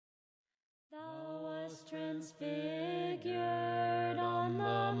Transfigured on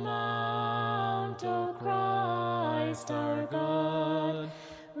the mount, O Christ our God.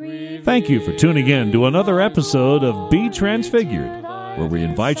 Thank you for tuning in to another episode of Be Transfigured, where we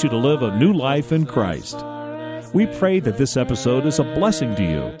invite you to live a new life in Christ. We pray that this episode is a blessing to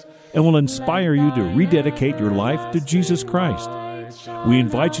you and will inspire you to rededicate your life to Jesus Christ. We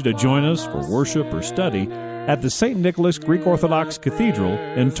invite you to join us for worship or study at the St. Nicholas Greek Orthodox Cathedral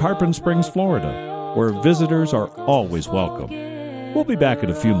in Tarpon Springs, Florida, where visitors are always welcome. We'll be back in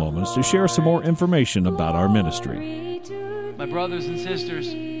a few moments to share some more information about our ministry. My brothers and sisters,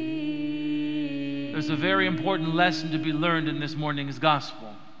 there's a very important lesson to be learned in this morning's gospel.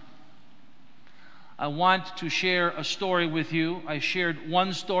 I want to share a story with you. I shared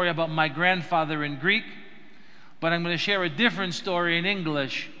one story about my grandfather in Greek, but I'm going to share a different story in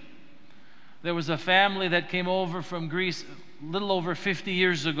English. There was a family that came over from Greece a little over 50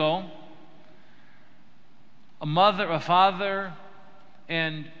 years ago. A mother, a father,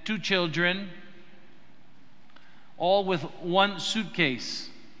 and two children, all with one suitcase.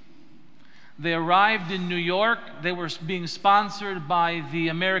 They arrived in New York. They were being sponsored by the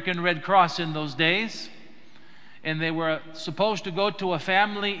American Red Cross in those days. And they were supposed to go to a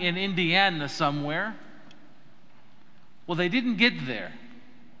family in Indiana somewhere. Well, they didn't get there.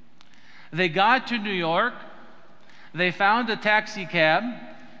 They got to New York. They found a taxi cab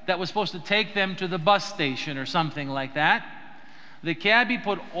that was supposed to take them to the bus station or something like that. The cabbie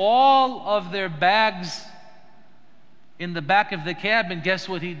put all of their bags in the back of the cab, and guess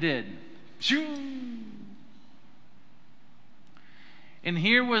what he did? And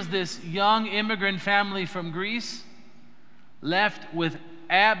here was this young immigrant family from Greece left with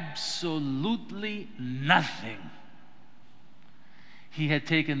absolutely nothing. He had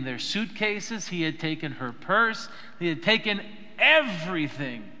taken their suitcases, he had taken her purse, he had taken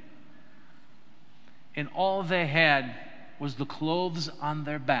everything. And all they had was the clothes on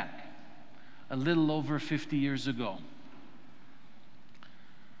their back, a little over 50 years ago.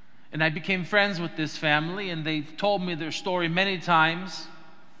 And I became friends with this family, and they told me their story many times.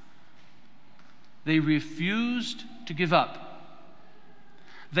 They refused to give up.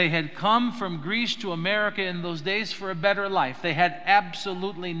 They had come from Greece to America in those days for a better life. They had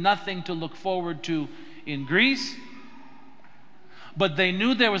absolutely nothing to look forward to in Greece, but they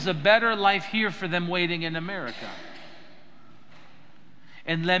knew there was a better life here for them waiting in America.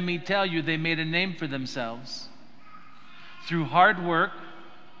 And let me tell you, they made a name for themselves through hard work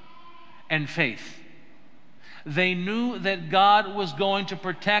and faith. They knew that God was going to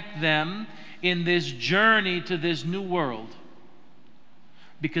protect them in this journey to this new world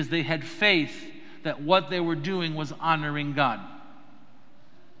because they had faith that what they were doing was honoring God.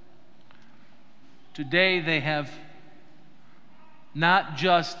 Today they have not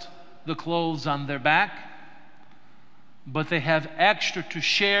just the clothes on their back, but they have extra to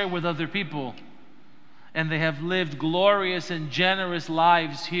share with other people. And they have lived glorious and generous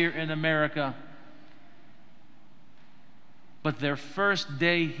lives here in America. But their first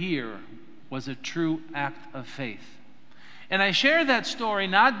day here was a true act of faith. And I share that story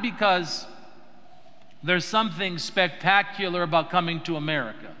not because there's something spectacular about coming to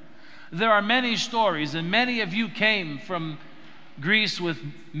America. There are many stories, and many of you came from Greece with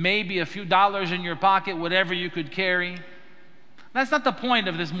maybe a few dollars in your pocket, whatever you could carry. That's not the point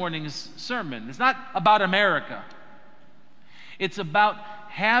of this morning's sermon. It's not about America. It's about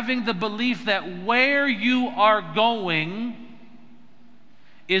having the belief that where you are going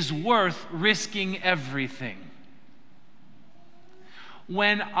is worth risking everything.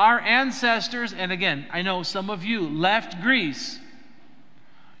 When our ancestors, and again, I know some of you left Greece,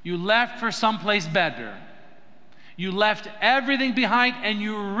 you left for someplace better. You left everything behind and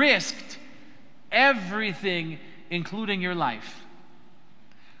you risked everything, including your life.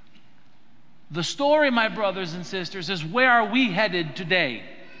 The story, my brothers and sisters, is where are we headed today?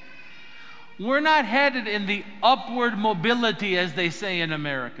 We're not headed in the upward mobility, as they say in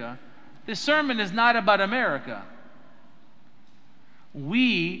America. This sermon is not about America.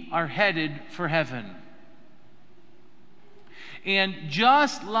 We are headed for heaven. And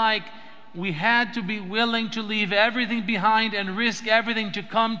just like we had to be willing to leave everything behind and risk everything to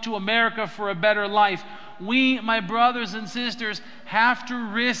come to America for a better life, we, my brothers and sisters, have to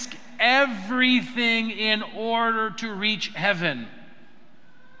risk everything in order to reach heaven.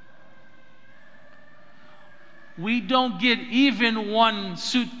 We don't get even one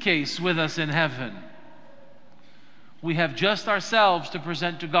suitcase with us in heaven. We have just ourselves to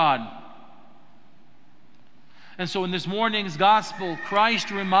present to God. And so in this morning's gospel, Christ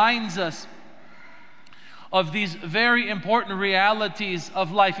reminds us of these very important realities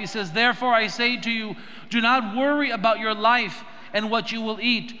of life. He says, therefore I say to you, do not worry about your life and what you will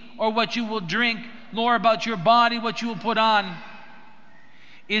eat or what you will drink, nor about your body what you will put on.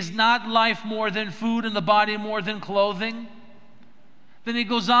 Is not life more than food and the body more than clothing? Then he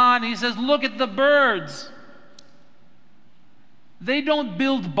goes on, he says, look at the birds. They don't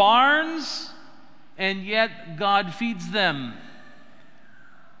build barns, and yet God feeds them.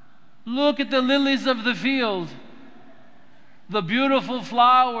 Look at the lilies of the field, the beautiful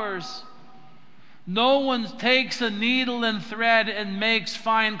flowers. No one takes a needle and thread and makes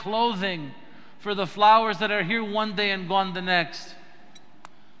fine clothing for the flowers that are here one day and gone the next.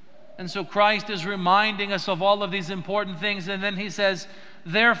 And so Christ is reminding us of all of these important things. And then he says,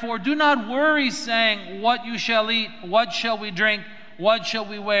 therefore, do not worry, saying, what you shall eat, what shall we drink, what shall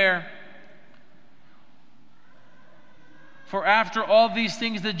we wear? For after all these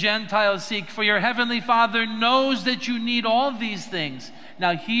things the Gentiles seek, for your heavenly Father knows that you need all these things.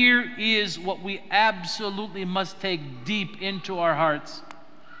 Now here is what we absolutely must take deep into our hearts.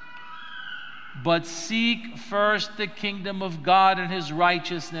 But seek first the kingdom of God and His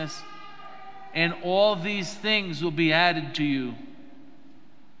righteousness, and all these things will be added to you.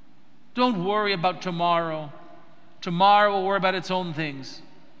 Don't worry about tomorrow. Tomorrow will worry about its own things.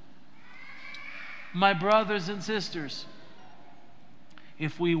 My brothers and sisters,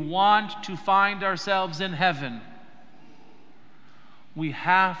 if we want to find ourselves in heaven, we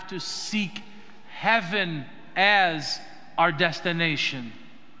have to seek heaven as our destination.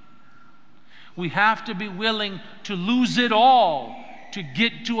 We have to be willing to lose it all to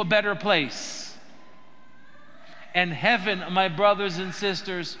get to a better place. And heaven, my brothers and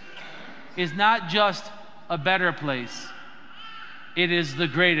sisters, is not just a better place. It is the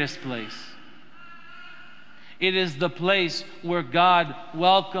greatest place. It is the place where God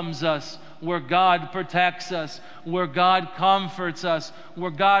welcomes us, where God protects us, where God comforts us,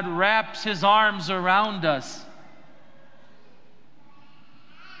 where God wraps His arms around us.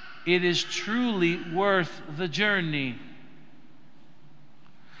 It is truly worth the journey.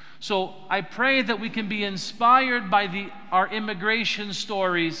 So I pray that we can be inspired by our immigration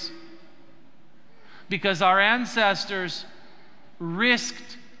stories, because our ancestors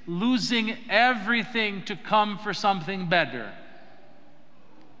risked losing everything to come for something better.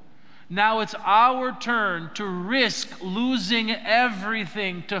 Now it's our turn to risk losing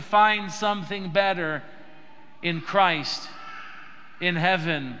everything to find something better in Christ, in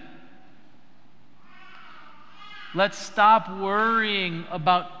heaven. Let's stop worrying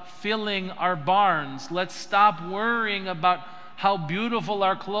about filling our barns. Let's stop worrying about how beautiful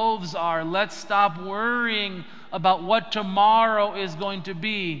our clothes are. Let's stop worrying about what tomorrow is going to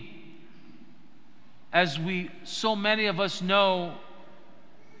be. As so many of us know,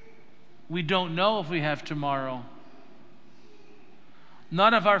 we don't know if we have tomorrow.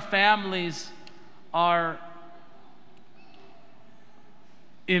 None of our families are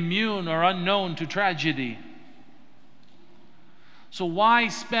immune or unknown to tragedy. So why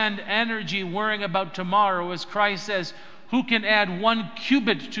spend energy worrying about tomorrow? As Christ says, who can add 1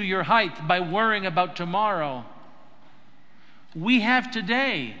 cubit to your height by worrying about tomorrow? We have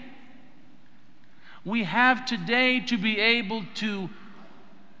today. We have today to be able to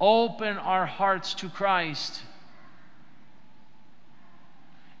open our hearts to Christ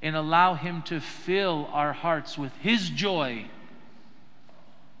and allow Him to fill our hearts with His joy,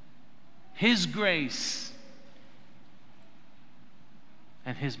 His grace,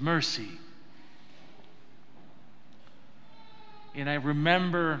 and His mercy. And I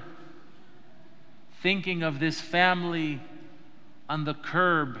remember thinking of this family on the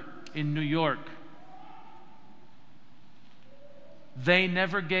curb in New York. They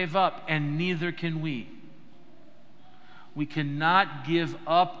never gave up, and neither can we. We cannot give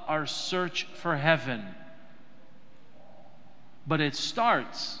up our search for heaven. But it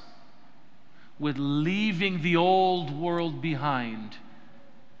starts with leaving the old world behind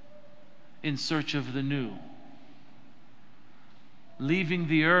in search of the new. Leaving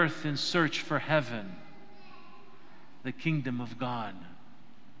the earth in search for heaven, the kingdom of God.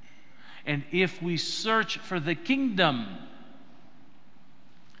 And if we search for the kingdom,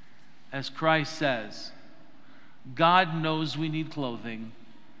 as Christ says, God knows we need clothing.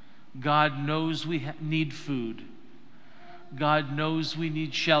 God knows we need food. God knows we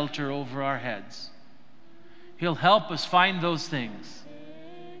need shelter over our heads. He'll help us find those things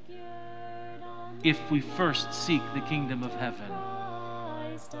if we first seek the kingdom of heaven.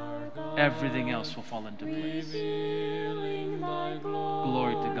 Everything else will fall into place.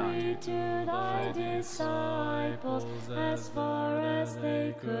 Glory to God. To thy disciples as far as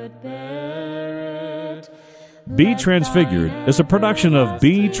they could bear it. Be Transfigured is a production of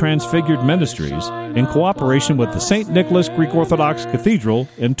Be Transfigured Ministries in cooperation with the St. Nicholas Greek Orthodox Cathedral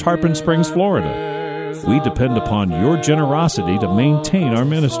in Tarpon Springs, Florida. We depend upon your generosity to maintain our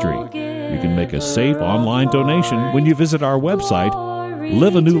ministry. You can make a safe online donation when you visit our website,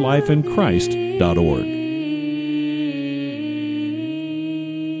 liveanewlifeinchrist.org.